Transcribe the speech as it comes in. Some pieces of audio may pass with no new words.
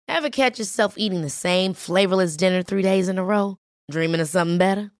Ever catch yourself eating the same flavorless dinner 3 days in a row? Dreaming of something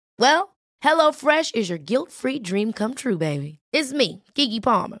better? Well, HelloFresh is your guilt-free dream come true, baby. It's me, Keke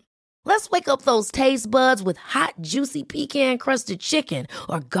Palmer. Let's wake up those taste buds with hot, juicy pecan-crusted chicken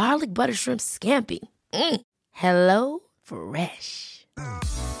or garlic butter shrimp scampi. Hello Fresh.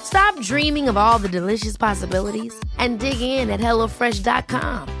 Stop dreaming of all the delicious possibilities and dig in at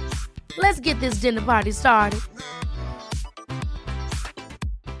HelloFresh.com. Let's get this dinner party started.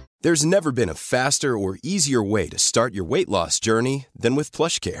 There's never been a faster or easier way to start your weight loss journey than with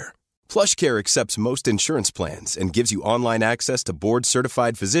PlushCare. PlushCare accepts most insurance plans and gives you online access to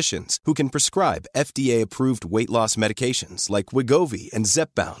board-certified physicians who can prescribe FDA-approved weight loss medications like Wegovy and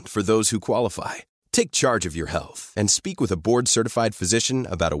Zepbound for those who qualify. Take charge of your health and speak with a board-certified physician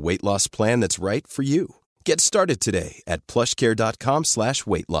about a weight loss plan that's right for you. Get started today at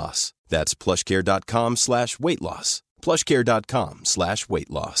plushcare.com/weightloss. That's plushcare.com/weightloss.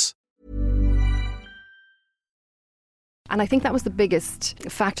 plushcare.com/weightloss. And I think that was the biggest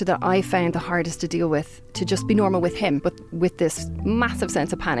factor that I found the hardest to deal with, to just be normal with him, but with this massive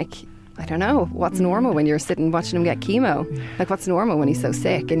sense of panic. I don't know, what's normal when you're sitting watching him get chemo? Like, what's normal when he's so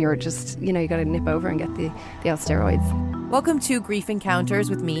sick and you're just, you got to nip over and get the old steroids. Welcome to Grief Encounters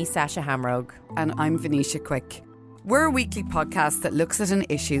with me, Sasha Hamrogue. And I'm Venetia Quick. We're a weekly podcast that looks at an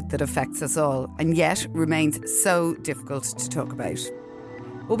issue that affects us all and yet remains so difficult to talk about.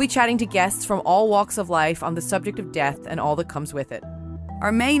 We'll be chatting to guests from all walks of life on the subject of death and all that comes with it.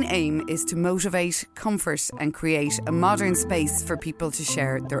 Our main aim is to motivate, comfort and create a modern space for people to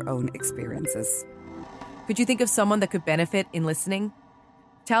share their own experiences. Could you think of someone that could benefit in listening?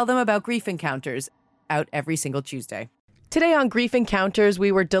 Tell them about Grief Encounters, out every single Tuesday. Today on Grief Encounters,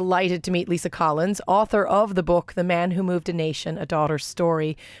 we were delighted to meet Lisa Collins, author of the book The Man Who Moved a Nation, A Daughter's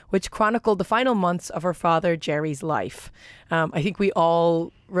Story, which chronicled the final months of her father, Jerry's life. I think we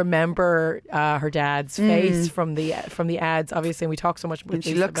all remember her dad's face from the ads, obviously, and we talk so much with Lisa.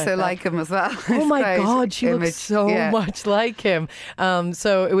 She looks so like him as well. Oh my God, she looks so much like him.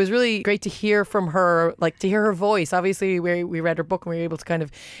 So it was really great to hear from her, like to hear her voice. Obviously, we read her book and we were able to kind of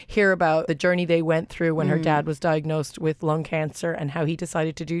hear about the journey they went through when her dad was diagnosed with lung cancer and how he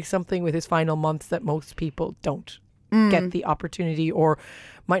decided to do something with his final months that most people don't get the opportunity or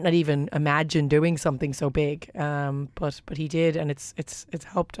might not even imagine doing something so big, but he did, and it's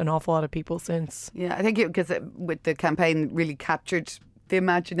helped an awful lot of people since. Yeah, I think because with the campaign really captured the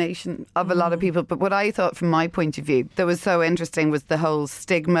imagination of a lot of people. But what I thought from my point of view that was so interesting was the whole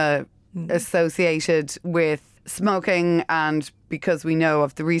stigma associated with smoking, and because we know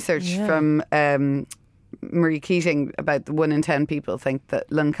of the research from Marie Keating about the 1 in 10 people think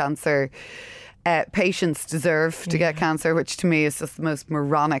that lung cancer patients deserve to get cancer, which to me is just the most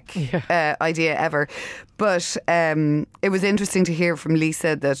moronic idea ever. But it was interesting to hear from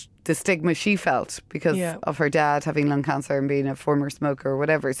Lisa that the stigma she felt because of her dad having lung cancer and being a former smoker or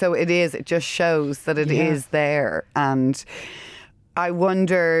whatever. So it just shows that it is there. And I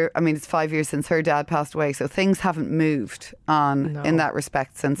wonder, I mean, it's 5 years since her dad passed away, so things haven't moved on in that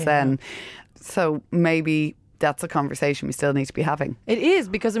respect since then. So maybe that's a conversation we still need to be having. It is,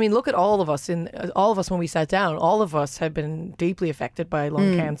 because I mean, look at all of us when we sat down, all of us have been deeply affected by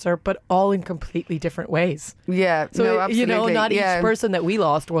lung cancer, but all in completely different ways. Yeah, so no, absolutely. Not each person that we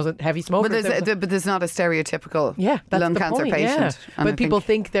lost wasn't heavy smoker. But there's not a stereotypical lung cancer patient. But people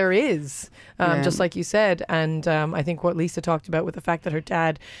think there is, just like you said. And I think what Lisa talked about with the fact that her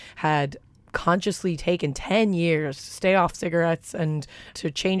dad had consciously taken 10 years to stay off cigarettes and to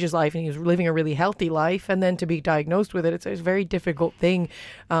change his life, and he was living a really healthy life, and then to be diagnosed with it, it's a very difficult thing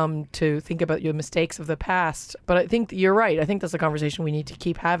to think about your mistakes of the past. But I think you're right. I think that's a conversation we need to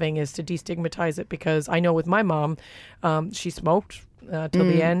keep having, is to destigmatize it, because I know with my mom, she smoked till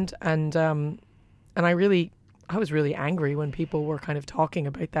the end, and I was really angry when people were kind of talking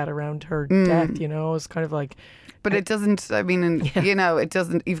about that around her death. It was kind of like. But it doesn't, I mean, it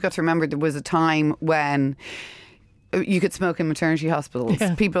doesn't, you've got to remember there was a time when you could smoke in maternity hospitals.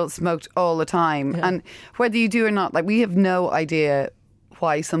 People smoked all the time. And whether you do or not, like, we have no idea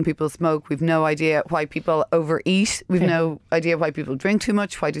why some people smoke. We've no idea why people overeat. We've no idea why people drink too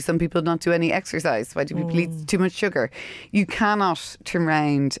much. Why do some people not do any exercise? Why do people eat too much sugar? You cannot turn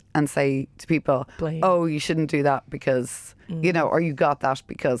around and say to people, oh, you shouldn't do that because, or you got that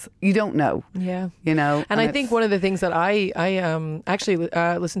because you don't know. Yeah. And I think one of the things that I actually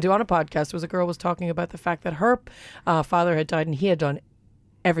listened to on a podcast was a girl was talking about the fact that her father had died and he had done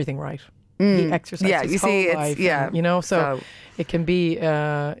everything right. he exercised Yeah, his you whole see, it's- life. yeah. And, you know, so it can be,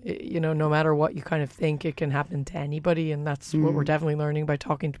 no matter what you kind of think, it can happen to anybody. And that's what we're definitely learning by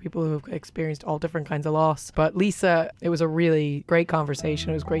talking to people who have experienced all different kinds of loss. But Lisa, it was a really great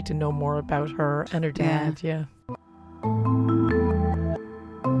conversation. It was great to know more about her and her dad. Yeah.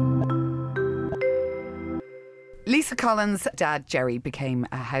 Lisa Collins' dad, Jerry, became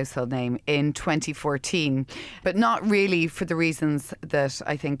a household name in 2014, but not really for the reasons that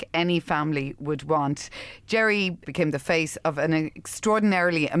I think any family would want. Jerry became the face of an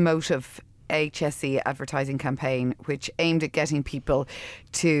extraordinarily emotive HSE advertising campaign which aimed at getting people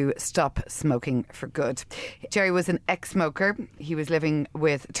to stop smoking for good. Jerry was an ex-smoker. He was living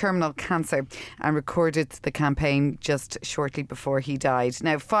with terminal cancer and recorded the campaign just shortly before he died.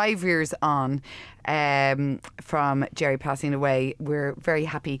 Now, 5 years on from Jerry passing away, we're very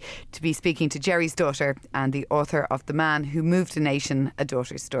happy to be speaking to Jerry's daughter and the author of The Man Who Moved a Nation, A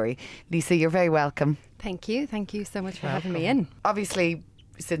Daughter's Story. Lisa, you're very welcome. Thank you so much for having me in. Obviously,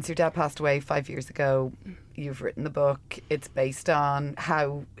 since your dad passed away 5 years ago, you've written the book. It's based on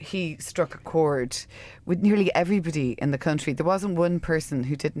how he struck a chord with nearly everybody in the country. There wasn't one person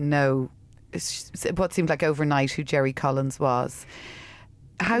who didn't know what seemed like overnight who Jerry Collins was.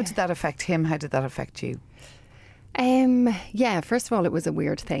 How did that affect him? How did that affect you? First of all, it was a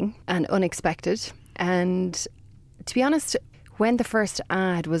weird thing and unexpected. And to be honest, when the first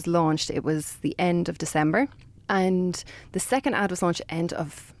ad was launched, it was the end of December. And the second ad was launched end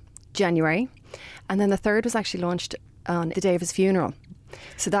of January. And then the third was actually launched on the day of his funeral.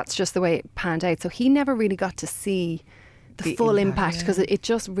 So that's just the way it panned out. So he never really got to see the full impact because it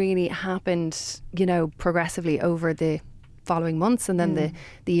just really happened, progressively over the following months and then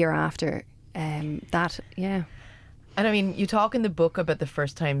the year after that. Yeah. And I mean, you talk in the book about the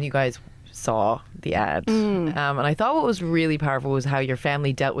first time you guys saw the ad. And I thought what was really powerful was how your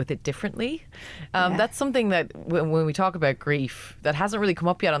family dealt with it differently. That's something that when we talk about grief, that hasn't really come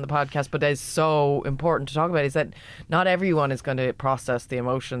up yet on the podcast, but is so important to talk about, is that not everyone is going to process the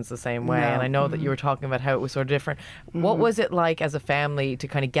emotions the same way. And I know that you were talking about how it was sort of different. What was it like as a family to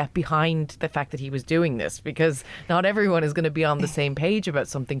kind of get behind the fact that he was doing this? Because not everyone is going to be on the same page about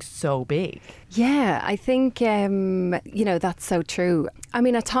something so big. Yeah, I think, that's so true. I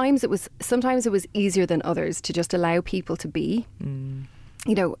mean, at times sometimes it was easier than others to just allow people to be,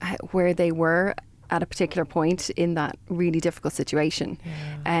 where they were at a particular point in that really difficult situation.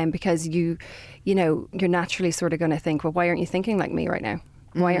 Because you're naturally sort of going to think, well, why aren't you thinking like me right now?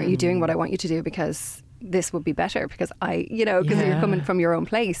 Why aren't you doing what I want you to do? Because this would be better because you're coming from your own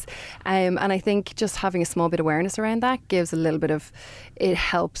place. And I think just having a small bit of awareness around that gives a little bit of, it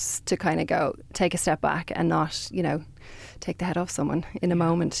helps to kind of take a step back and not, take the head off someone in a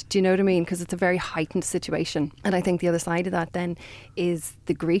moment. Do you know what I mean? Because it's a very heightened situation. And I think the other side of that then is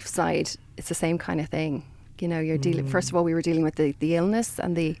the grief side. It's the same kind of thing. You're dealing, first of all, we were dealing with the illness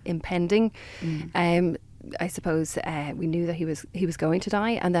and the impending. I suppose we knew that he was going to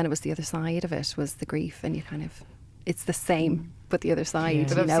die, and then it was the other side of it was the grief, and you kind of, it's the same but the other side.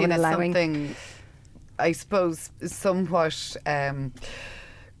 But I've seen allowing something, I suppose, somewhat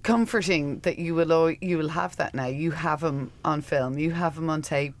comforting that you will have that now. You have him on film, you have him on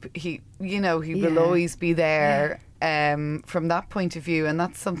tape. He will always be there. From that point of view, and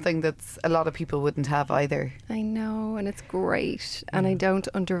that's something that's a lot of people wouldn't have either. I know, and it's great, and I don't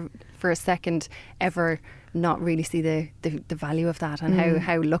for a second ever not really see the value of that and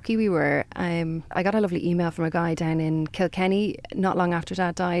how lucky we were. I got a lovely email from a guy down in Kilkenny not long after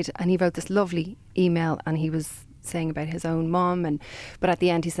Dad died, and he wrote this lovely email, and he was saying about his own mum, but at the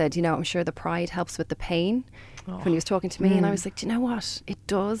end he said, I'm sure the pride helps with the pain. When he was talking to me, and I was like, do you know what? It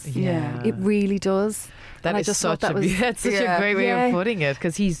does. Yeah. It really does. That's such a great way of putting it,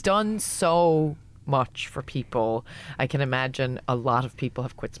 because he's done so much for people. I can imagine a lot of people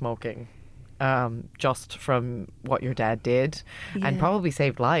have quit smoking just from what your dad did, and probably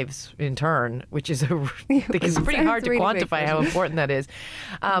saved lives in turn, which is it's pretty hard to really quantify how important that is.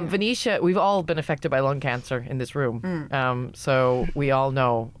 Venetia, we've all been affected by lung cancer in this room, so we all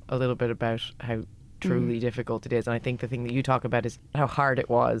know a little bit about how truly difficult it is. And I think the thing that you talk about is how hard it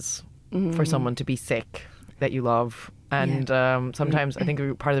was for someone to be sick that you love. And sometimes I think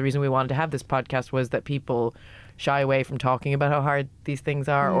part of the reason we wanted to have this podcast was that people shy away from talking about how hard these things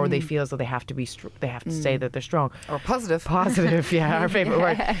are, or they feel as though they have to be they have to say that they're strong or positive. Our favorite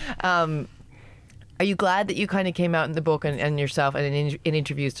word. Are you glad that you kind of came out in the book and yourself and in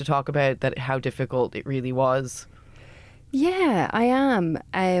interviews to talk about that, how difficult it really was? Yeah, I am.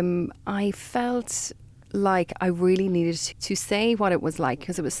 I felt like I really needed to say what it was like,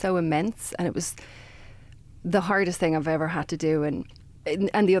 because it was so immense, and it was the hardest thing I've ever had to do. And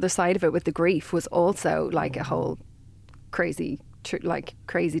and the other side of it with the grief was also like a whole crazy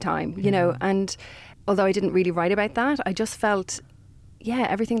time, you know. And although I didn't really write about that, I just felt,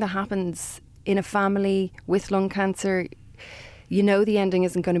 everything that happens in a family with lung cancer, you know, the ending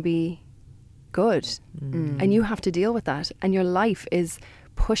isn't going to be good, and you have to deal with that, and your life is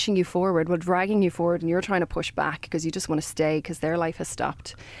pushing you forward, dragging you forward, and you're trying to push back because you just want to stay because their life has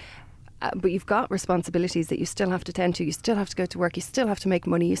stopped. But you've got responsibilities that you still have to tend to. You still have to go to work. You still have to make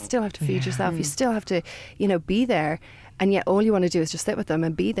money. You still have to feed yourself. You still have to, you know, be there. And yet all you want to do is just sit with them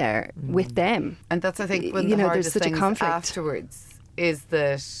and be there with them. And that's, I think, one of the hardest things afterwards is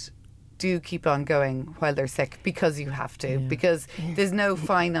that do keep on going while they're sick because you have to. Because there's no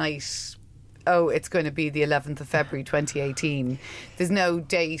finite, it's going to be the 11th of February 2018. There's no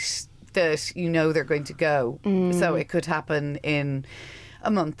date that you know they're going to go. So it could happen in a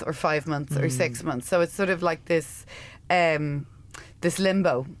month or 5 months or 6 months. So it's sort of like this this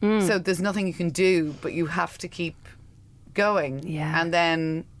limbo. So there's nothing you can do, but you have to keep going. And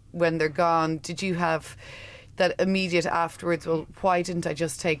then when they're gone, did you have that immediate afterwards, well, why didn't I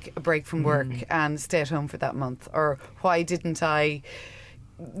just take a break from work and stay at home for that month? Or why didn't I,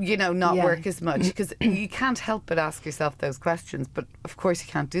 you know, not work as much? Because you can't help but ask yourself those questions, but of course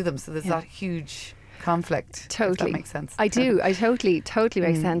you can't do them. So there's that huge conflict. Totally. If that makes sense. I do. I totally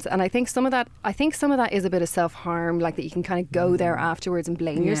makes sense. And I think some of that is a bit of self-harm, like that you can kind of go there afterwards and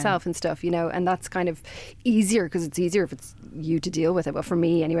blame yourself and stuff, you know, and that's kind of easier because it's easier if it's you to deal with it. But for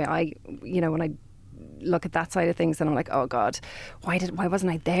me anyway, when I look at that side of things and I'm like, oh God, why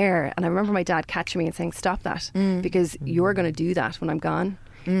wasn't I there? And I remember my dad catching me and saying, stop that, because you're going to do that when I'm gone.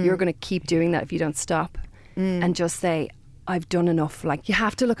 You're going to keep doing that if you don't stop and just say, I've done enough. Like, you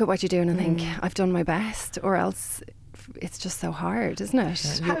have to look at what you're doing and think, I've done my best, or else it's just so hard, isn't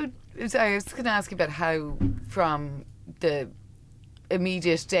it? I was going to ask you about how, from the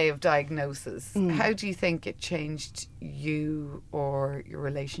immediate day of diagnosis, how do you think it changed you or your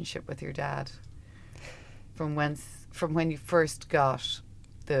relationship with your dad from when you first got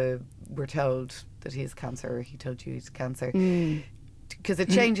we're told that he has cancer, or he told you he's cancer? Because it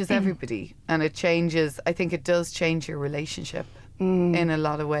changes everybody, and I think it does change your relationship in a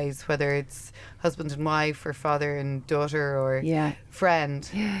lot of ways, whether it's husband and wife or father and daughter or friend.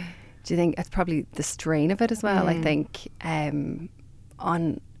 Do you think it's probably the strain of it as well? I think on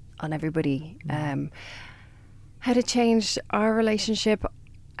everybody, how to change our relationship.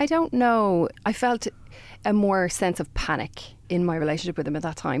 I don't know. I felt a more sense of panic in my relationship with him at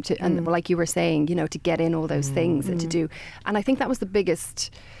that time, and like you were saying, you know, to get in all those things and to do. And I think that was the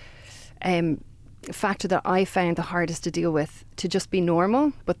biggest factor that I found the hardest to deal with, to just be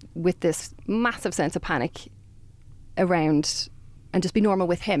normal, but with this massive sense of panic around, and just be normal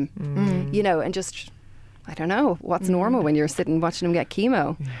with him, you know, and just, I don't know, what's normal when you're sitting watching him get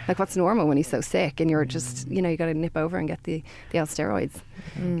chemo? Like, what's normal when he's so sick and you're just, you know, you got to nip over and get the steroids.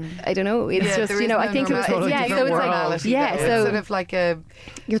 I don't know. It's just, you know, I think it was, so it's like, so sort of like you're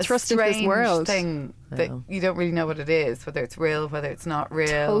thrust into this world thing that you don't really know what it is, whether it's real, whether it's not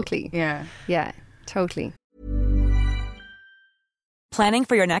real. Totally. Yeah, totally. Planning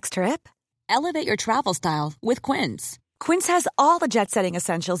for your next trip? Elevate your travel style with Quince. Quince has all the jet-setting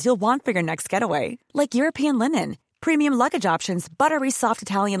essentials you'll want for your next getaway, like European linen, premium luggage options, buttery soft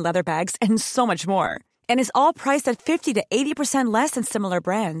Italian leather bags, and so much more. And is all priced at 50 to 80% less than similar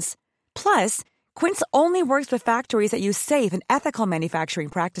brands. Plus, Quince only works with factories that use safe and ethical manufacturing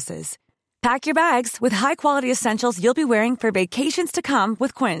practices. Pack your bags with high-quality essentials you'll be wearing for vacations to come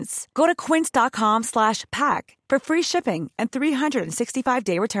with Quince. Go to quince.com/pack for free shipping and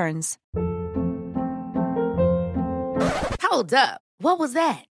 365-day returns. Hold up. What was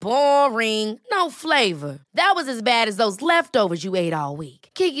that? Boring. No flavor. That was as bad as those leftovers you ate all week.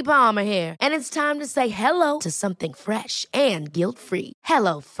 Keke Palmer here, and it's time to say hello to something fresh and guilt-free.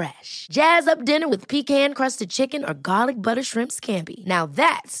 Hello Fresh. Jazz up dinner with pecan-crusted chicken or garlic butter shrimp scampi. Now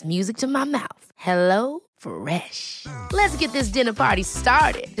that's music to my mouth. Hello Fresh. Let's get this dinner party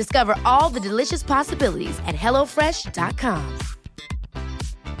started. Discover all the delicious possibilities at hellofresh.com.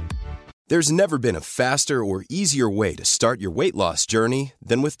 There's never been a faster or easier way to start your weight loss journey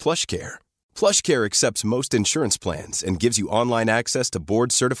than with PlushCare. PlushCare accepts most insurance plans and gives you online access to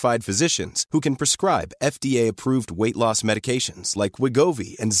board-certified physicians who can prescribe FDA-approved weight loss medications like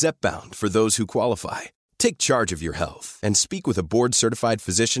Wegovy and Zepbound for those who qualify. Take charge of your health and speak with a board-certified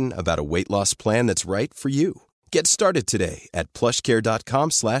physician about a weight loss plan that's right for you. Get started today at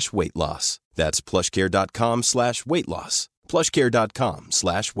plushcare.com/weightloss. That's plushcare.com/weightloss.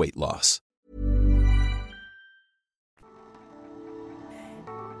 plushcare.com/weightloss.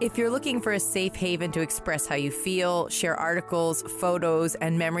 If you're looking for a safe haven to express how you feel, share articles, photos,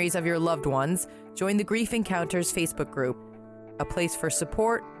 and memories of your loved ones, join the Grief Encounters Facebook group, a place for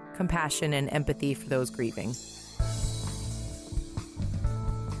support, compassion, and empathy for those grieving.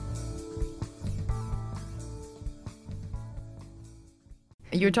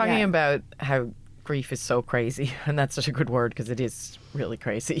 You're talking about how grief is so crazy, and that's such a good word because it is really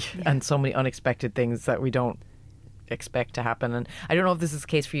crazy, and so many unexpected things that we don't expect to happen. And I don't know if this is the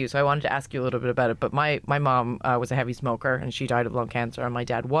case for you, so I wanted to ask you a little bit about it. But my mom was a heavy smoker, and she died of lung cancer, and my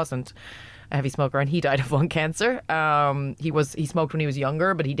dad wasn't a heavy smoker, and he died of lung cancer. He smoked when he was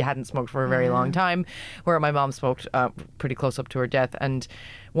younger, but he hadn't smoked for a very long time, where my mom smoked pretty close up to her death. And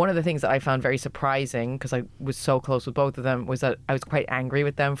one of the things that I found very surprising, because I was so close with both of them, was that I was quite angry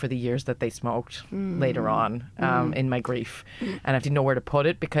with them for the years that they smoked later on in my grief. And I didn't know where to put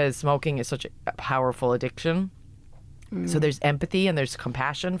it, because smoking is such a powerful addiction. So there's empathy and there's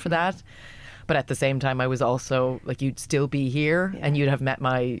compassion for that. But at the same time, I was also like, you'd still be here and you'd have met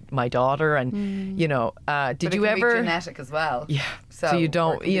my daughter. And, you know, did you ever... Be genetic as well. Yeah. So you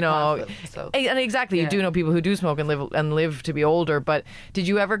don't, you know... And exactly, you do know people who do smoke and live to be older. But did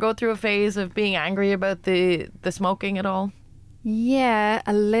you ever go through a phase of being angry about the smoking at all? Yeah,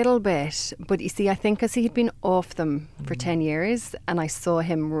 a little bit. But you see, I think because he'd been off them for 10 years and I saw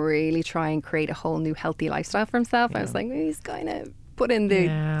him really try and create a whole new healthy lifestyle for himself, I was like, he's kind of put in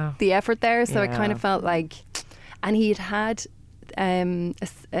the effort there. So I kind of felt like... And he had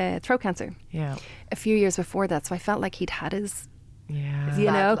throat cancer a few years before that. So I felt like he'd had his... You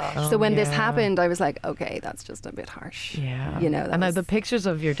know, so when this happened, I was like, okay, that's just a bit harsh. Yeah, you know. And the pictures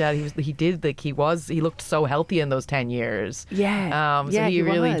of your dad, he looked so healthy in those 10 years. Yeah, so he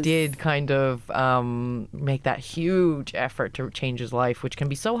really did kind of make that huge effort to change his life, which can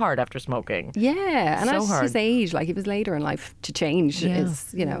be so hard after smoking. Yeah, and so at hard. his age, like it was later in life to change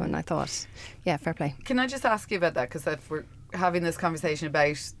is, you know. And I thought, fair play. Can I just ask you about that? Because if we're having this conversation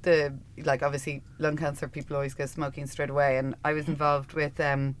about obviously lung cancer, people always go smoking straight away, and I was involved with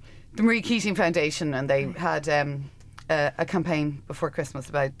the Marie Keating Foundation, and they had a campaign before Christmas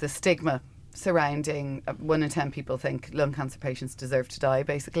about the stigma surrounding 1 in 10 people think lung cancer patients deserve to die,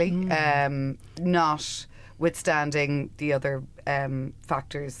 basically, notwithstanding the other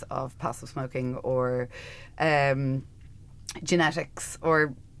factors of passive smoking or genetics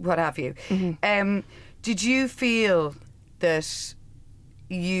or what have you. Did you feel that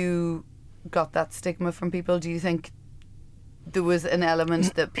you got that stigma from people? Do you think there was an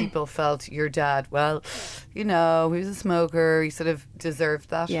element that people felt your dad, well, you know, he was a smoker, he sort of deserved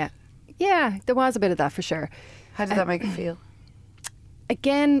that? Yeah, there was a bit of that for sure. How did that make you feel?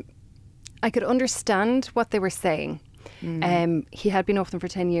 Again, I could understand what they were saying. He had been off them for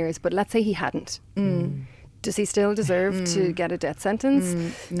 10 years, but let's say he hadn't. Does he still deserve to get a death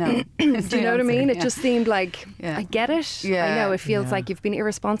sentence? No. Do you know what I mean? It just seemed like, I get it. I know, it feels like you've been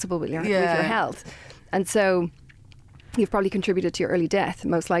irresponsible with your health. And so you've probably contributed to your early death,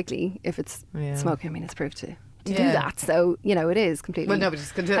 most likely, if it's smoking. I mean, it's proved to do that. So, you know, it is completely... Well,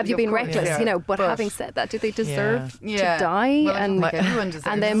 nobody's have you been reckless, you know? But having said that, do they deserve to die? Well,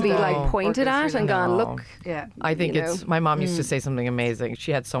 and then be like pointed at and gone, look... I think it's... My mom used to say something amazing.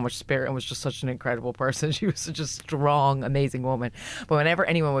 She had so much spirit and was just such an incredible person. She was such a strong, amazing woman. But whenever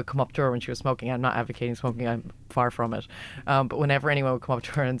anyone would come up to her when she was smoking, I'm not advocating smoking, I'm far from it. But whenever anyone would come up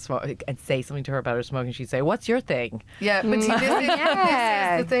to her and smoke and say something to her about her smoking, she'd say, "What's your thing?" Yeah, but see, this is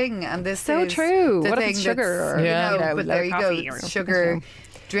the thing, and this so is true. The what thing if it's sugar? Or, but there you go. Sugar,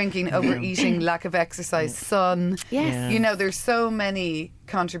 drinking, overeating, lack of exercise, sun. Yes. You know, there's so many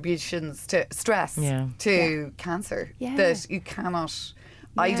contributions to stress to cancer that you cannot,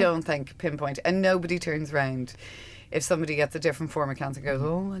 I don't think, pinpoint. And nobody turns around if somebody gets a different form of cancer, goes,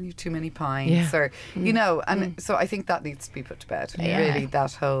 oh, well, you've too many pints, or, you know, and so I think that needs to be put to bed, really,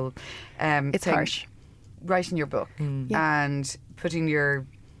 that whole it's thing. harsh. Writing your book and putting your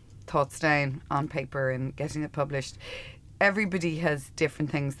thoughts down on paper and getting it published. Everybody has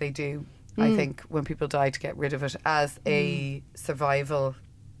different things they do, I think, when people die to get rid of it as a survival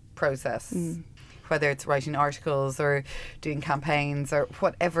process. Whether it's writing articles or doing campaigns or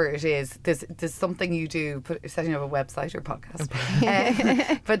whatever it is, there's something you do, setting up a website or podcast.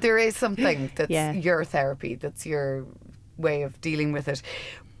 But there is something that's your therapy, that's your way of dealing with it.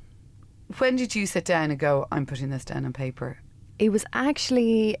 When did you sit down and go, I'm putting this down on paper? It was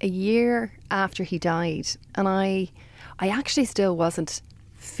actually a year after he died, and I actually still wasn't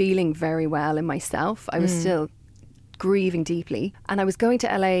feeling very well in myself. I was still grieving deeply. And I was going to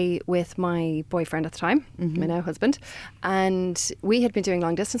LA with my boyfriend at the time, my now husband, and we had been doing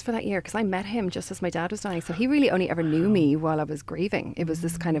long distance for that year because I met him just as my dad was dying. So he really only ever knew me while I was grieving. It was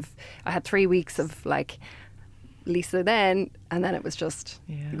this kind of, I had 3 weeks of like Lisa then, and then it was just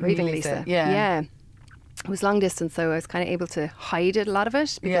grieving Lisa. Yeah. It was long distance, so I was kind of able to hide a lot of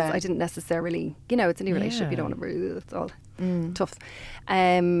it because I didn't necessarily, it's a new relationship, you don't want to, it's all tough.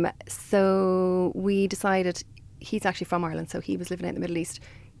 So we decided, he's actually from Ireland, so he was living out in the Middle East.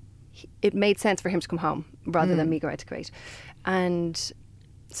 It made sense for him to come home rather than me go out to Kuwait. And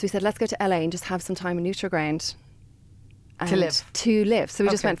so we said, let's go to LA and just have some time in neutral ground. To live. So we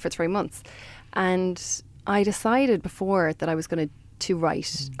just went for 3 months. And I decided before that I was going to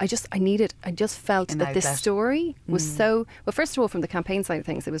write. I just felt that this story was so, well, first of all, from the campaign side of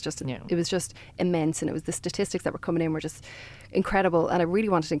things, it was just immense, and it was the statistics that were coming in were just incredible, and I really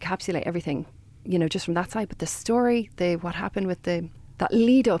wanted to encapsulate everything, just from that side. But the story, what happened with that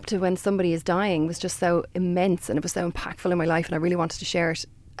lead up to when somebody is dying was just so immense, and it was so impactful in my life, and I really wanted to share it,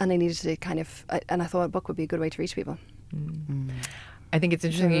 and I needed to and I thought a book would be a good way to reach people. I think it's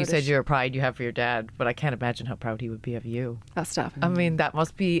interesting you said your pride you have for your dad, but I can't imagine how proud he would be of you. Oh, stop. I mean, that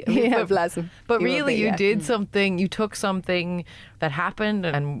must be... bless him. But really, you did something, you took something that happened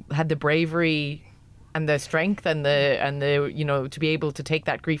and had the bravery and the strength and the to be able to take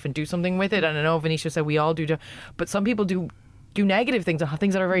that grief and do something with it. And I know Venetia said we all do, but some people do negative things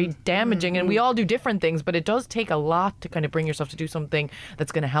that are very damaging, and we all do different things, but it does take a lot to kind of bring yourself to do something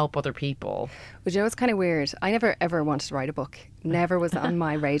that's going to help other people. But it's kind of weird. I never ever wanted to write a book. Never was on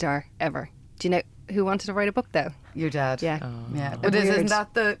my radar ever. Do you know who wanted to write a book though? Your dad. Yeah. But isn't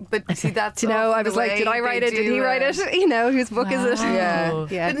that but see, that's do you know, I was like, did I write it? Did he write it? Whose book is it?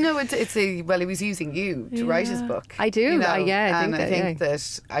 Yeah. But no, it's he was using you to write his book. I do. I think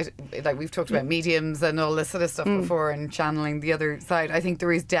that we've talked about mediums and all this sort of stuff before, and channeling the other side. I think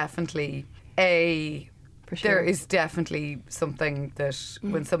there is definitely there is definitely something that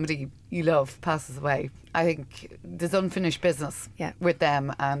when somebody you love passes away, I think there's unfinished business with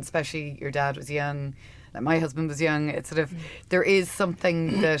them, and especially your dad was young, like my husband was young. It's sort of, there is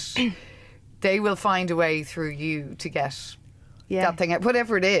something that they will find a way through you to get that thing out,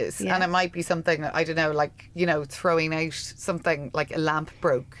 whatever it is. And it might be something, I don't know, like, throwing out something like a lamp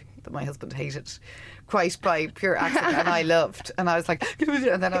broke that my husband hated quite by pure accident, and I loved, and I was like,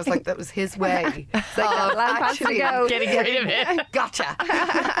 and then I was like, that was his way of actually getting rid of it. Gotcha.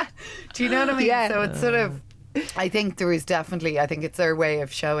 Do you know what I mean? Yeah. So it's sort of, I think there is definitely, I think it's their way of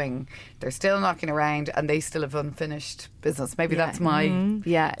showing they're still knocking around and they still have unfinished business. Maybe that's my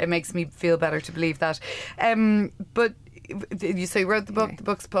it makes me feel better to believe that. But you say you wrote the book, the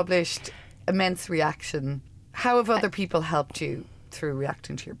book's published, immense reaction. How have other people helped you through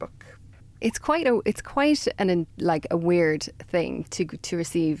reacting to your book? It's quite a weird thing to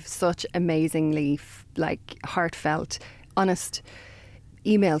receive such amazingly heartfelt, honest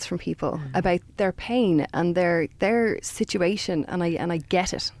emails from people about their pain and their situation, and I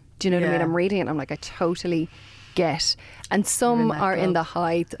get it. Do you know what I mean? I'm reading it and I'm like, I totally get. And some are in the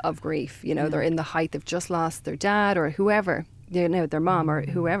height of grief. They're in the height, they've just lost their dad or whoever, their mom or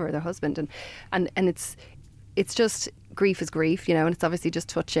whoever, their husband, and it's just, grief is grief, and it's obviously just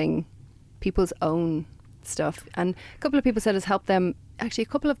touching people's own stuff. And a couple of people said it's helped them. Actually, a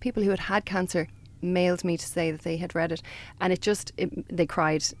couple of people who had cancer mailed me to say that they had read it, and they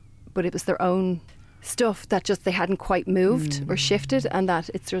cried, but it was their own stuff that just they hadn't quite moved or shifted, and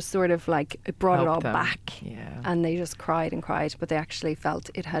that it's just sort of like it brought it all back, and they just cried and cried, but they actually felt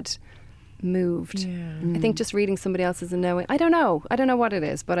it had moved. I think just reading somebody else's and knowing, I don't know what it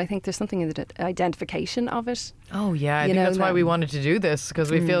is, but I think there's something in the identification of it. Oh yeah, I think that's why we wanted to do this, because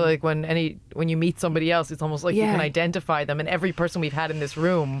we feel like when you meet somebody else, it's almost like you can identify them, and every person we've had in this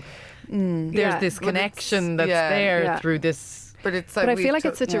room, there's this connection that's there through this. But it's I feel like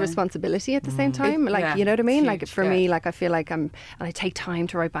it's such a responsibility at the same time. You know what I mean? Huge, like for me, I feel like and I take time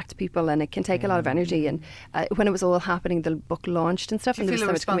to write back to people, and it can take a lot of energy. And when it was all happening, the book launched and stuff, do you and feel there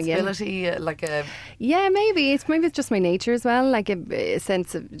a was so much coming in. Yeah, maybe it's just my nature as well. Like a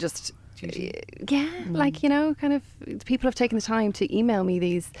sense of just kind of people have taken the time to email me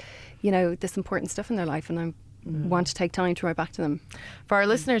these, this important stuff in their life, and I want to take time to write back to them. For our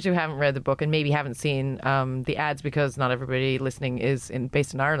listeners who haven't read the book and maybe haven't seen the ads, because not everybody listening is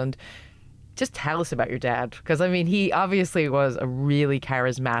based in Ireland, just tell us about your dad, because I mean, he obviously was a really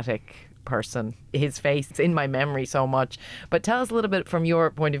charismatic person. His face is in my memory so much, but tell us a little bit from your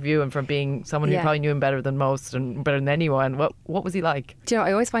point of view, and from being someone who probably knew him better than most and better than anyone. What was he like? Do you know,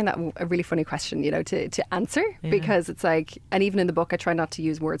 I always find that a really funny question, to answer, because it's like, and even in the book I try not to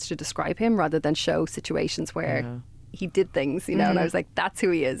use words to describe him, rather than show situations where he did things, you know, and I was like, that's who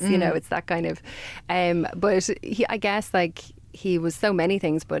he is, you know, it's that kind of, but I guess like he was so many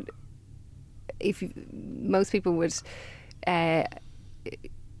things, but most people would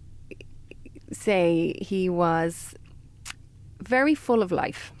say he was very full of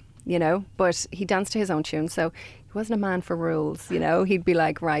life, you know, but he danced to his own tune, so he wasn't a man for rules, you know. He'd be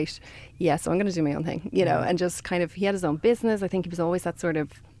like, right, yeah, so I'm going to do my own thing, you know, and just kind of, he had his own business. I think he was always that sort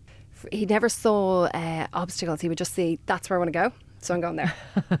of, he never saw obstacles. He would just see, that's where I want to go, so I'm going there.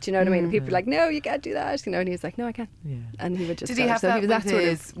 Do you know what I mean? And people were like, no, you can't do that, you know, and he was like, no, I can. Yeah. And he would just Did he have that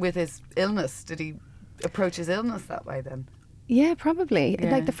with his illness? Did he approach his illness that way then? Yeah, probably.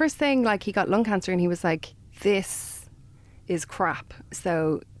 Yeah. Like the first thing, like he got lung cancer and he was like, this is crap,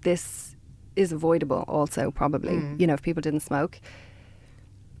 so this is avoidable also probably. You know, if people didn't smoke,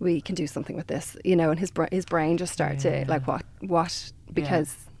 we can do something with this, you know. And his brain just started to like, what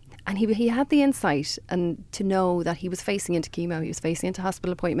because and he had the insight and to know that he was facing into chemo, he was facing into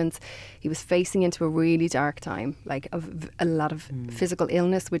hospital appointments, he was facing into a really dark time, like a lot of physical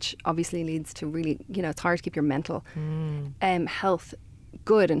illness, which obviously leads to really, you know, it's hard to keep your mental health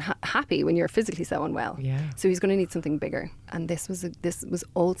good and happy when you're physically so unwell. Yeah. So he's going to need something bigger, and this was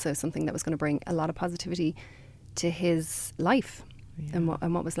also something that was going to bring a lot of positivity to his life and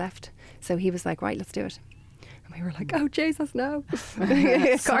what was left. So he was like, right, let's do it. And we were like, oh Jesus, no.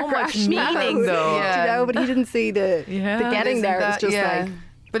 So much meaning though. Yeah. You know, but he didn't see the getting there. It was just like,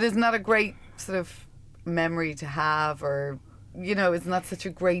 but isn't that a great sort of memory to have, or you know, isn't that such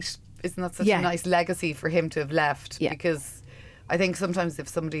a nice legacy for him to have left? Because I think sometimes if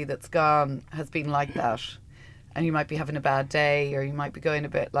somebody that's gone has been like that, and you might be having a bad day, or you might be going a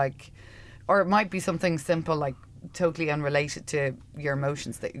bit like, or it might be something simple like totally unrelated to your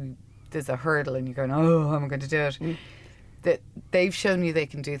emotions, that there's a hurdle and you're going, oh, how am I going to do it? That they've shown you they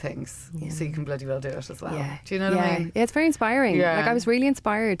can do things, so you can bloody well do it as well. Yeah. Do you know what I mean? Yeah, it's very inspiring. Yeah. Like I was really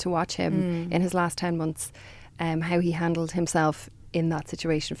inspired to watch him in his last 10 months, how he handled himself in that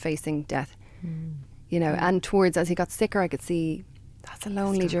situation, facing death. You know, and towards, as he got sicker, I could see that's a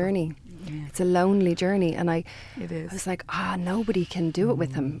lonely journey. Yeah. It's a lonely journey, and it is. I was like, nobody can do it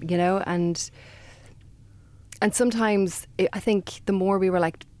with him, you know, and sometimes I think the more we were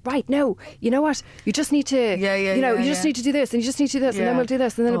like, right, no, you know what, you just need to, you just need to do this, and you just need to do this, and then we'll do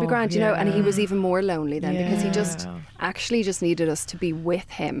this, and then it'll be grand, you know. And he was even more lonely then because he just needed us to be with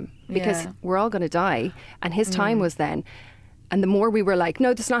him, because we're all going to die, and his time was then. And the more we were like,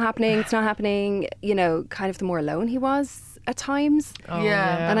 no, this is not happening, it's not happening, you know, kind of the more alone he was at times.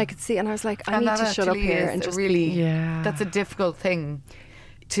 And I could see, and I was like, I need to shut up here and just really, that's a difficult thing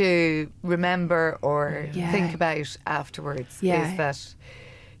to remember or think about afterwards, is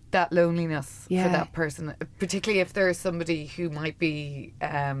that loneliness for that person, particularly if there's somebody who might be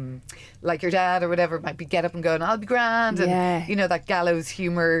like your dad or whatever, might be get up and going, I'll be grand, and you know, that gallows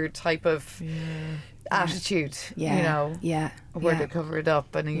humour type of attitude, you know, where to cover it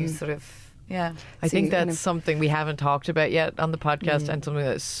up, and you sort of I think that's something we haven't talked about yet on the podcast, and something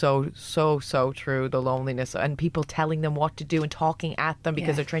that's so true, the loneliness, and people telling them what to do and talking at them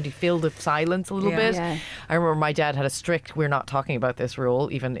because they're trying to fill the silence a little bit. I remember my dad had a strict, we're not talking about this rule,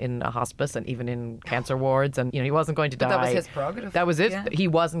 even in a hospice and even in cancer wards, and you know, he wasn't going to die. But that was his prerogative. That was it. He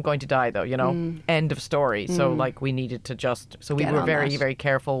wasn't going to die though, you know. End of story. So like we needed to we were very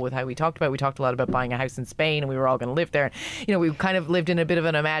careful with how we talked about it. We talked a lot about buying a house in Spain, and we were all going to live there. You know, we kind of lived in a bit of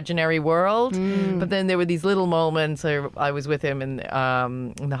an imaginary world. But then there were these little moments. I was with him in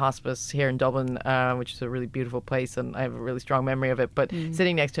the hospice here in Dublin, which is a really beautiful place, and I have a really strong memory of it. But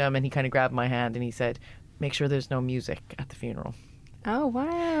sitting next to him, and he kind of grabbed my hand and he said, make sure there's no music at the funeral. Oh,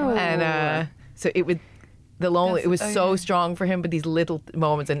 wow. And so it was so strong for him, but these little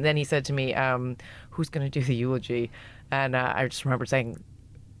moments. And then he said to me, who's going to do the eulogy? And I just remember saying,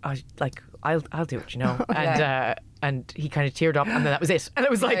 I'll do it, you know. And he kind of teared up, and then that was it. And it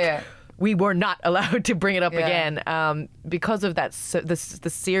was like, we were not allowed to bring it up again because of that. The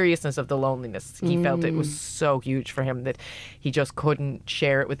seriousness of the loneliness. He felt it was so huge for him that he just couldn't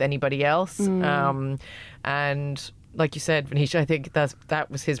share it with anybody else. And like you said, Venetia, I think that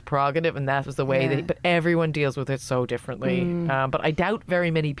was his prerogative, and that was the way that. But everyone deals with it so differently. But I doubt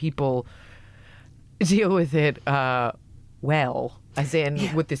very many people deal with it well. As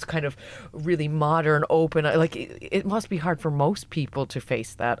in, with this kind of really modern, open, like it must be hard for most people to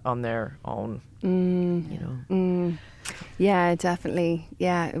face that on their own, you know. Yeah, definitely.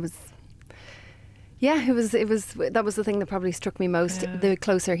 Yeah, it was. Yeah, it was. That was the thing that probably struck me most. The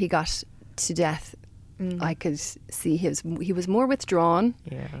closer he got to death, I could see he was more withdrawn.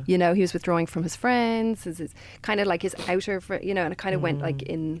 Yeah. You know, he was withdrawing from his friends, his kind of like his outer, you know, and it kind of went like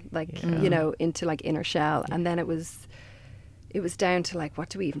in, like, you know, into like inner shell. And then it was down to like, what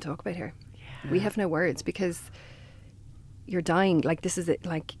do we even talk about here? Yeah. We have no words because you're dying. Like, this is it.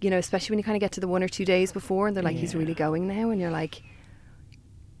 Like, you know, especially when you kind of get to the 1 or 2 days before and they're like, he's really going now. And you're like,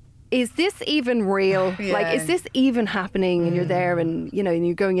 is this even real? Like, is this even happening? And you're there and, you know, and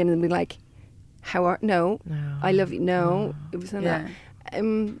you're going in and be like, no, I love you. No, it was not that.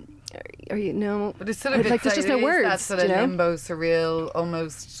 Are you? No. But it's sort of like there's just no words. That sort of limbo, surreal,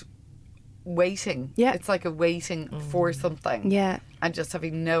 almost waiting. Yeah. It's like a waiting for something. Yeah. And just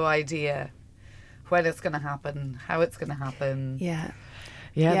having no idea when it's going to happen, how it's going to happen. Yeah.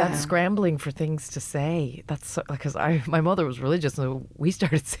 Yeah, that's scrambling for things to say. That's because my mother was religious, and we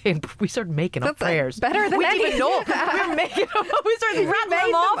started making up prayers. Better than we didn't even know. We were making them up. We started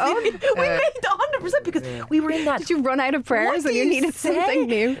rattling them off. We made 100% because we were in that. Did you run out of prayers and you needed something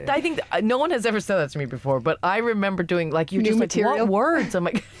new? I think no one has ever said that to me before, but I remember doing like you just material. Like, what words? I'm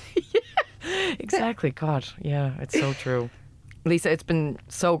like, yeah, exactly. God, yeah, it's so true. Lisa, it's been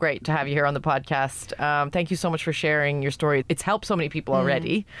so great to have you here on the podcast. Thank you so much for sharing your story. It's helped so many people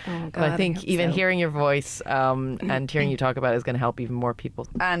already. Oh, God, but I think even hearing your voice and hearing you talk about it is going to help even more people.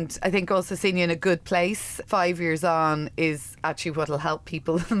 And I think also seeing you in a good place 5 years on is actually what will help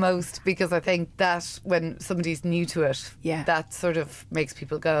people the most, because I think that when somebody's new to it, that sort of makes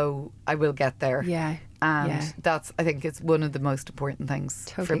people go, I will get there. Yeah. And that's, I think, it's one of the most important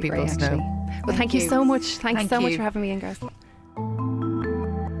things for people to know. Well, thank you so much. Thanks so much for having me in, guys.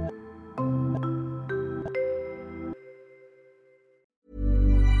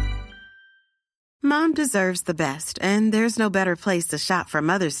 Mom deserves the best, and there's no better place to shop for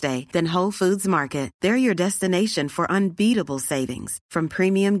Mother's Day than Whole Foods Market. They're your destination for unbeatable savings, from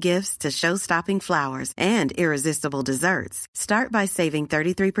premium gifts to show-stopping flowers and irresistible desserts. Start by saving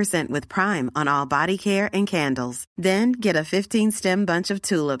 33% with Prime on all body care and candles. Then get a 15-stem bunch of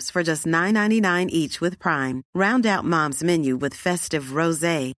tulips for just $9.99 each with Prime. Round out Mom's menu with festive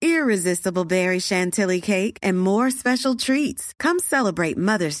rosé, irresistible berry chantilly cake, and more special treats. Come celebrate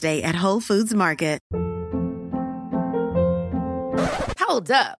Mother's Day at Whole Foods Market. Hold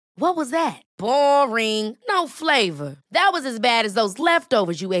up. What was that? Boring. No flavor. That was as bad as those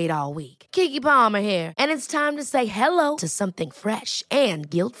leftovers you ate all week. Keke Palmer here. And it's time to say hello to something fresh and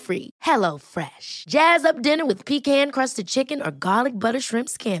guilt-free. Hello Fresh. Jazz up dinner with pecan-crusted chicken or garlic butter shrimp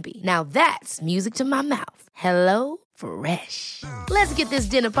scampi. Now that's music to my mouth. Hello Fresh. Let's get this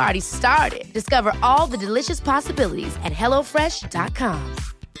dinner party started. Discover all the delicious possibilities at HelloFresh.com.